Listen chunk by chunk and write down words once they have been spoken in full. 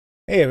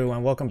Hey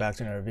everyone, welcome back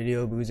to another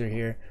video. Boozer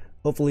here.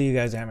 Hopefully you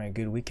guys are having a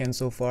good weekend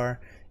so far.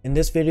 In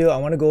this video, I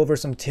want to go over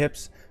some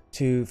tips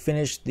to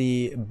finish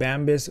the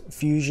Bambus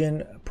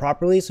Fusion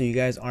properly so you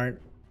guys aren't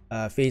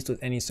faced with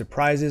any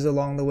surprises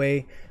along the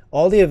way.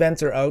 All the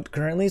events are out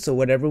currently, so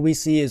whatever we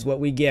see is what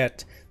we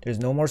get. There's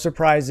no more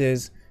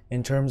surprises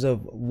in terms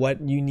of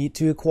what you need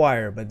to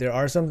acquire, but there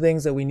are some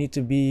things that we need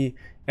to be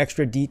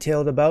extra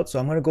detailed about, so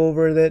I'm going to go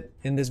over that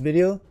in this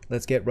video.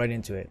 Let's get right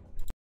into it.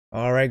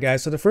 Alright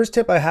guys, so the first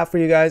tip I have for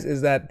you guys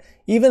is that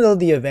even though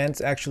the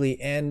events actually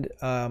end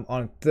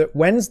on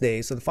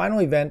Wednesday, so the final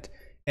event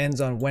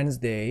ends on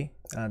Wednesday,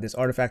 this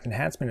artifact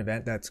enhancement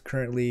event that's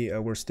currently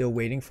we're still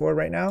waiting for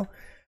right now,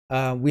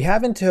 we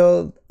have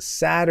until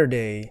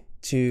Saturday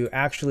to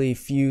actually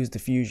fuse the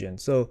fusion.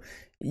 So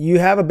you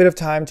have a bit of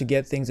time to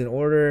get things in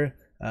order.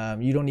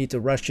 You don't need to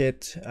rush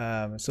it.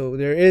 So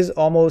there is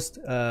almost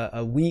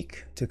a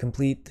week to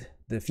complete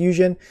the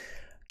fusion.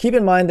 Keep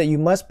in mind that you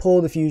must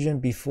pull the fusion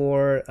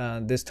before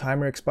this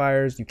timer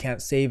expires. You can't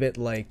save it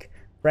like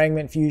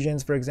fragment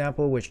fusions, for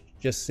example, which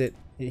just sit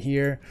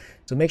here.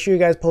 So make sure you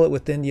guys pull it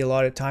within the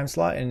allotted time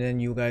slot and then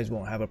you guys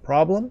won't have a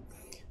problem.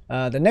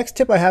 The next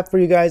tip I have for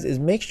you guys is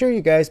make sure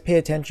you guys pay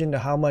attention to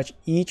how much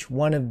each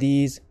one of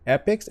these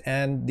epics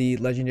and the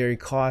legendary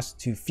cost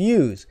to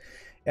fuse.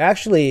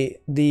 Actually,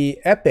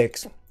 the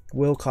epics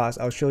will cost,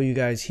 I'll show you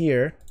guys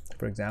here,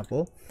 for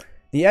example.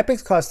 The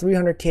epics cost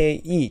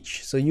 300k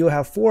each, so you'll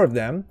have 4 of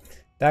them.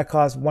 That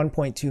costs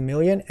 1.2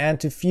 million, and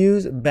to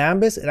fuse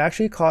Bambus, it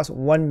actually costs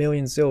 1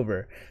 million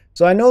silver.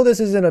 So I know this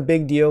isn't a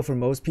big deal for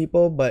most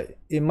people, but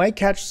it might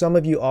catch some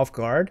of you off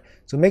guard.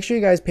 So make sure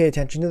you guys pay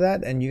attention to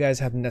that, and you guys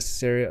have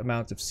necessary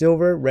amounts of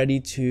silver ready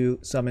to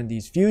summon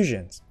these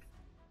fusions.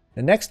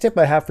 The next tip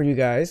I have for you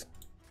guys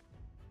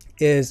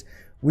is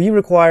we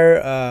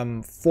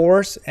require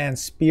force and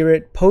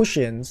spirit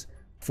potions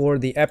for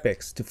the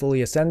epics to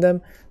fully ascend them.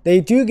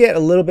 They do get a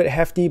little bit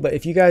hefty, but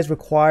if you guys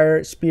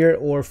require spirit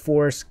or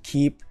force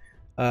keep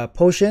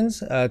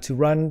potions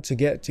to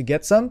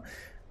get some,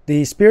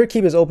 the spirit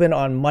keep is open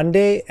on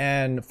Monday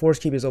and force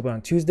keep is open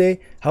on Tuesday.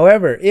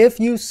 However, if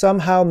you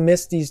somehow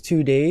miss these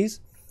 2 days,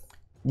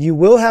 you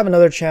will have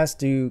another chance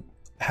to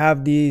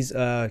have these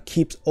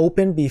keeps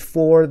open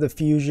before the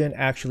fusion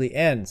actually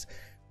ends.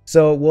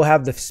 So we'll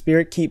have the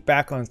spirit keep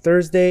back on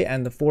Thursday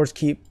and the force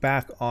keep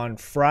back on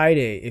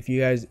Friday if you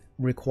guys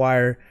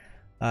require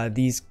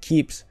these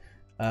keeps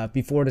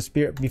before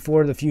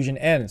the fusion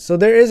ends. So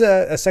there is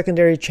a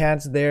secondary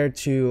chance there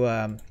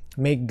to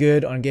make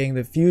good on getting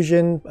the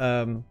fusion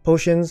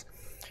potions.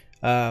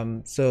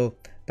 So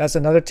that's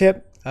another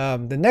tip.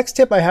 The next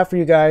tip I have for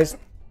you guys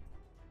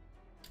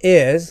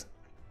is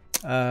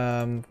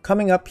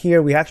coming up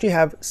here. We actually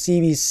have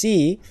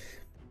CVC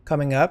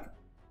coming up.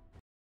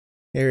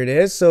 Here it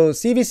is. So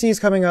CVC is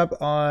coming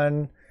up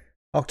on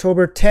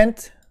October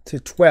 10th to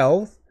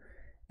 12th.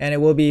 And it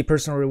will be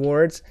personal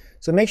rewards.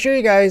 So make sure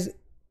you guys,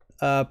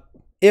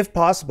 if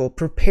possible,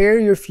 prepare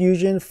your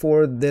fusion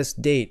for this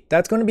date.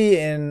 That's going to be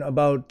in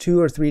about 2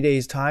 or 3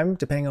 days time,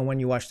 depending on when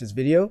you watch this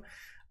video.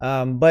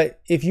 But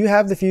if you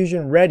have the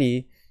fusion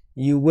ready,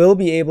 you will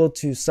be able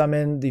to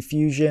summon the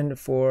fusion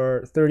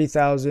for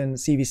 30,000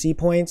 CVC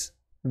points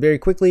very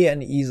quickly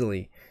and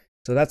easily.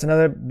 So that's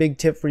another big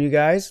tip for you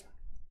guys.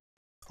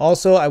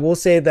 Also, I will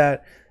say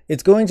that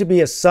it's going to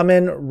be a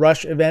summon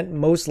rush event,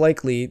 most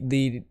likely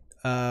the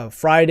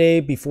Friday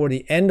before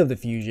the end of the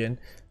fusion.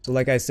 So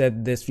like I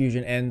said, this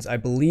fusion ends I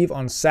believe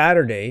on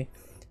Saturday,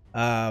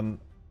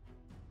 but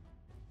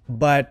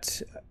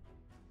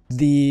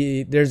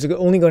there's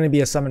only going to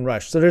be a summon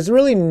rush, so there's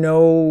really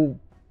no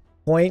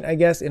point, I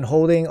guess, in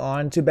holding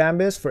on to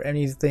Bambus for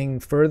anything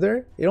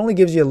further. It only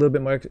gives you a little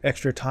bit more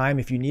extra time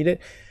if you need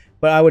it,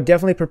 but I would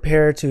definitely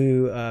prepare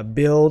to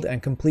build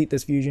and complete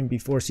this fusion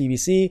before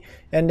CVC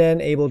and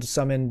then able to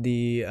summon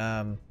the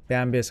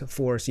Bambus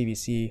for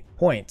CVC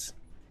points.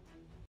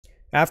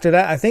 After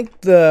that, I think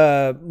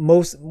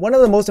one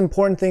of the most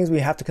important things we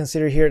have to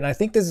consider here, and I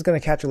think this is going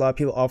to catch a lot of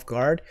people off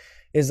guard,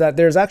 is that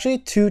there's actually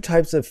 2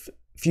 types of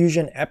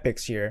fusion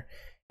epics here.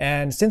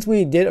 And since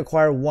we did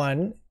acquire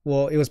one,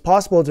 well, it was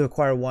possible to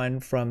acquire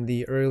one from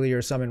the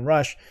earlier summon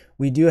rush,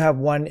 we do have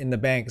one in the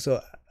bank. So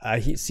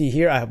I see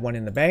here I have one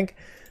in the bank.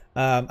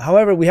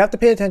 However, we have to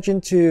pay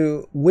attention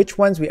to which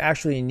ones we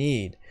actually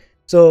need.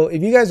 So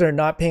if you guys are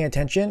not paying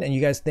attention and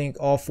you guys think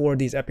all 4 of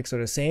these epics are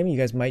the same, you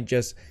guys might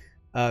just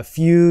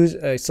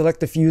select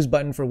the fuse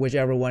button for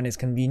whichever one is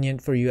convenient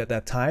for you at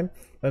that time.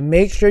 But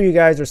make sure you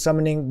guys are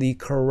summoning the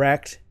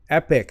correct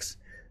epics.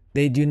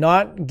 They do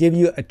not give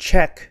you a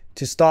check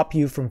to stop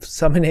you from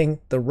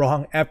summoning the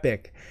wrong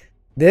epic.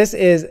 This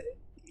is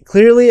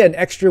clearly an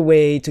extra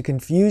way to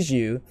confuse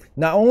you.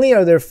 Not only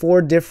are there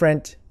 4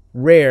 different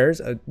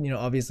rares,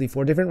 obviously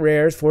 4 different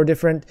rares, 4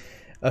 different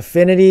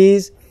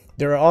affinities,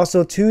 there are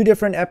also 2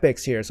 different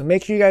epics here. So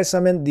make sure you guys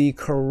summon the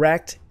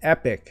correct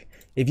epic.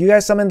 If you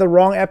guys summon the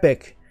wrong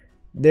epic,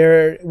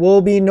 there will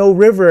be no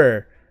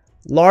river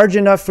large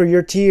enough for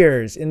your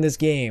tears in this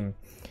game.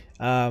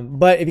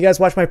 But if you guys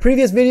watch my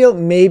previous video,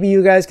 maybe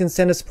you guys can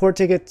send a support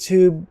ticket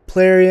to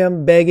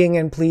Plarium begging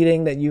and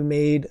pleading that you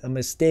made a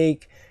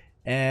mistake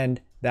and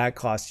that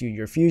costs you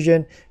your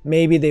fusion.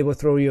 Maybe they will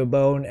throw you a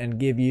bone and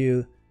give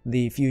you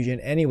the fusion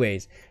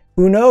anyways.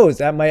 Who knows?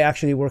 That might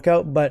actually work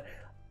out, but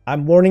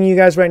I'm warning you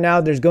guys right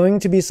now, there's going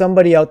to be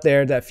somebody out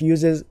there that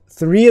fuses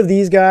 3 of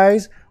these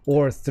guys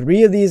or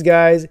 3 of these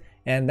guys,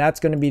 and that's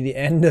going to be the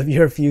end of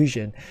your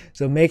fusion.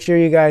 So make sure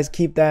you guys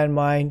keep that in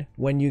mind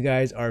when you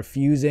guys are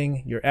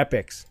fusing your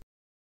epics.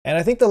 And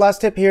I think the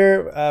last tip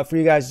here for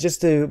you guys,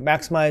 just to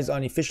maximize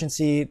on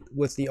efficiency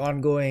with the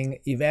ongoing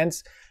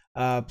events,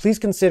 please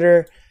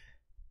consider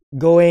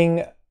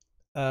going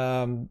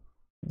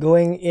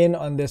in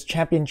on this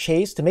champion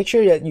chase to make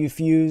sure that you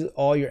fuse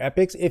all your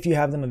epics if you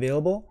have them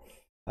available.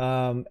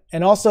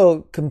 And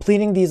also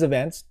completing these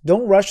events,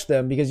 don't rush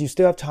them because you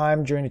still have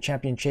time during the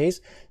champion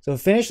chase. So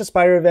finish the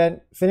spider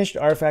event, finish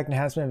the artifact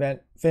enhancement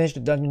event, finish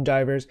the dungeon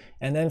divers,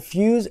 and then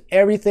fuse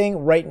everything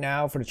right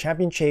now for the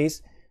champion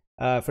chase,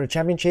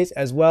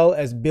 as well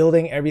as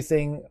building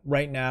everything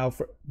right now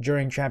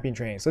during champion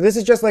training. So this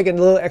is just like a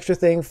little extra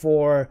thing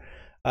for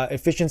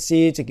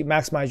efficiency to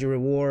maximize your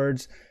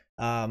rewards,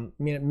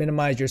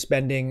 minimize your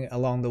spending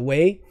along the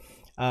way.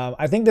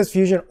 I think this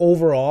fusion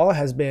overall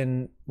has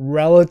been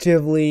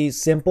relatively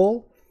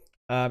simple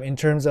in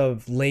terms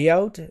of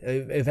layout.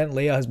 Event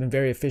layout has been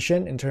very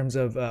efficient in terms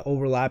of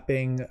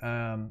overlapping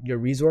your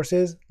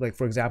resources. Like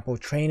for example,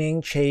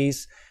 training,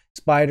 chase,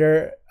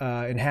 spider,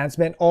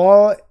 enhancement,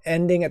 all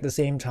ending at the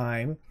same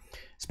time.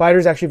 Spider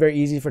is actually very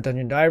easy for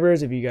dungeon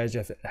divers if you guys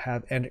just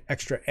have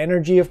extra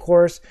energy, of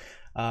course.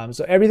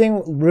 So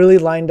everything really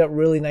lined up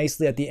really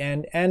nicely at the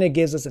end, and it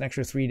gives us an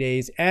extra 3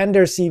 days, and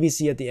there's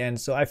CVC at the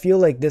end. So I feel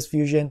like this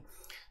fusion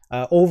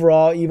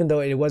overall, even though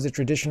it was a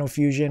traditional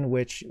fusion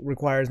which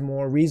requires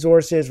more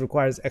resources,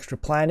 requires extra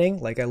planning,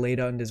 like I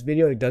laid out in this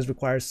video, it does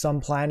require some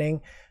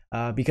planning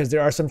because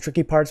there are some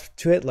tricky parts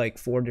to it,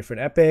 like 2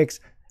 different epics,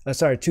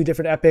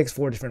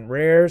 4 different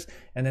rares,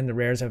 and then the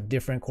rares have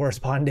different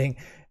corresponding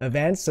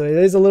events. So it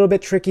is a little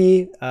bit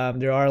tricky.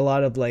 There are a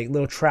lot of like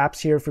little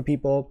traps here for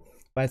people.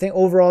 But I think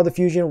overall the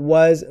fusion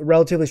was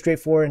relatively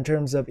straightforward in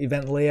terms of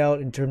event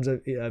layout, in terms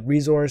of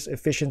resource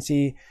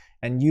efficiency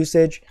and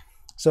usage.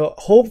 So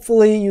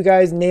hopefully you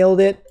guys nailed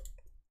it.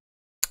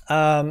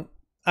 I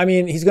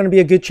mean, he's going to be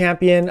a good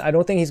champion. I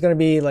don't think he's going to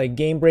be like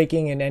game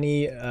breaking in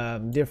any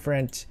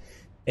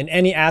in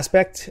any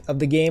aspect of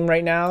the game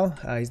right now.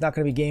 He's not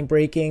going to be game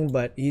breaking,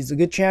 but he's a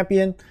good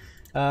champion.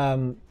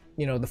 You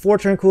know, the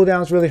 4-turn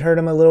cooldowns really hurt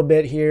him a little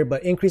bit here,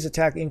 but increase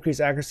attack, increase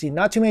accuracy.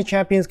 Not too many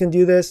champions can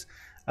do this.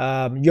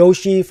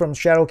 Yoshi from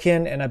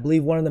Shadowkin and I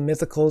believe one of the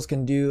mythicals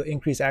can do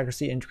increased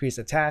accuracy, increased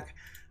attack.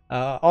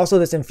 Also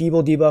this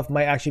enfeeble debuff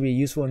might actually be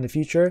useful in the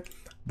future,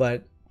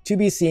 but to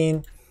be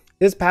seen.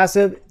 This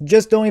passive,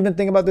 just don't even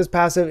think about this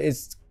passive.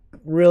 It's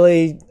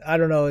really, I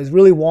don't know, it's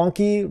really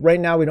wonky. Right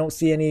now we don't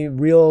see any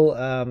real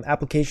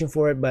application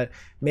for it, but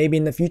maybe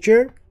in the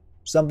future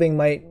something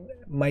might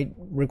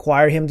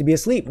require him to be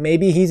asleep.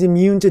 Maybe he's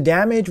immune to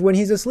damage when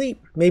he's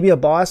asleep. Maybe a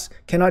boss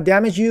cannot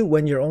damage you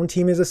when your own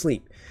team is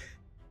asleep.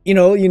 You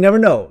know, you never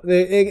know.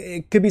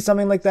 It could be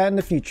something like that in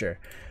the future.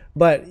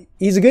 But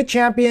he's a good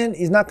champion.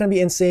 He's not going to be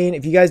insane.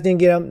 If you guys didn't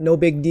get him, no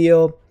big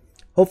deal.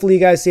 Hopefully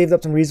you guys saved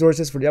up some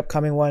resources for the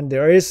upcoming one.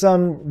 There is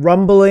some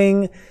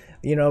rumbling,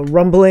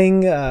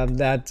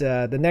 that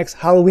the next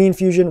Halloween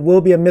fusion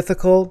will be a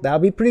mythical. That'll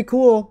be pretty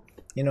cool.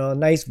 You know, a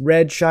nice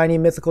red shiny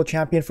mythical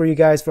champion for you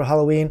guys for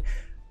Halloween.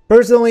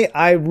 Personally,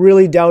 I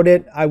really doubt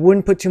it. I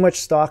wouldn't put too much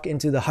stock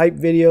into the hype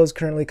videos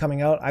currently coming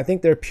out. I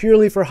think they're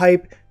purely for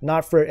hype,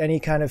 not for any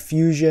kind of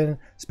fusion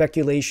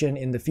speculation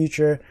in the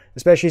future,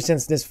 especially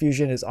since this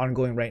fusion is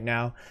ongoing right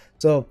now.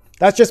 So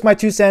that's just my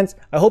 2 cents.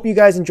 I hope you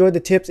guys enjoyed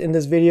the tips in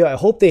this video. I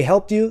hope they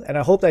helped you, and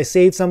I hope I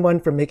saved someone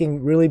from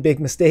making really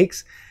big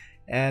mistakes.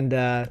 And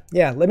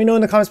yeah, let me know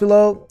in the comments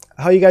below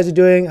how you guys are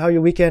doing, how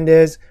your weekend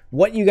is,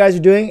 what you guys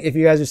are doing, if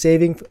you guys are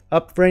saving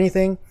up for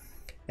anything.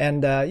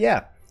 And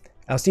yeah.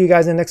 I'll see you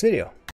guys in the next video.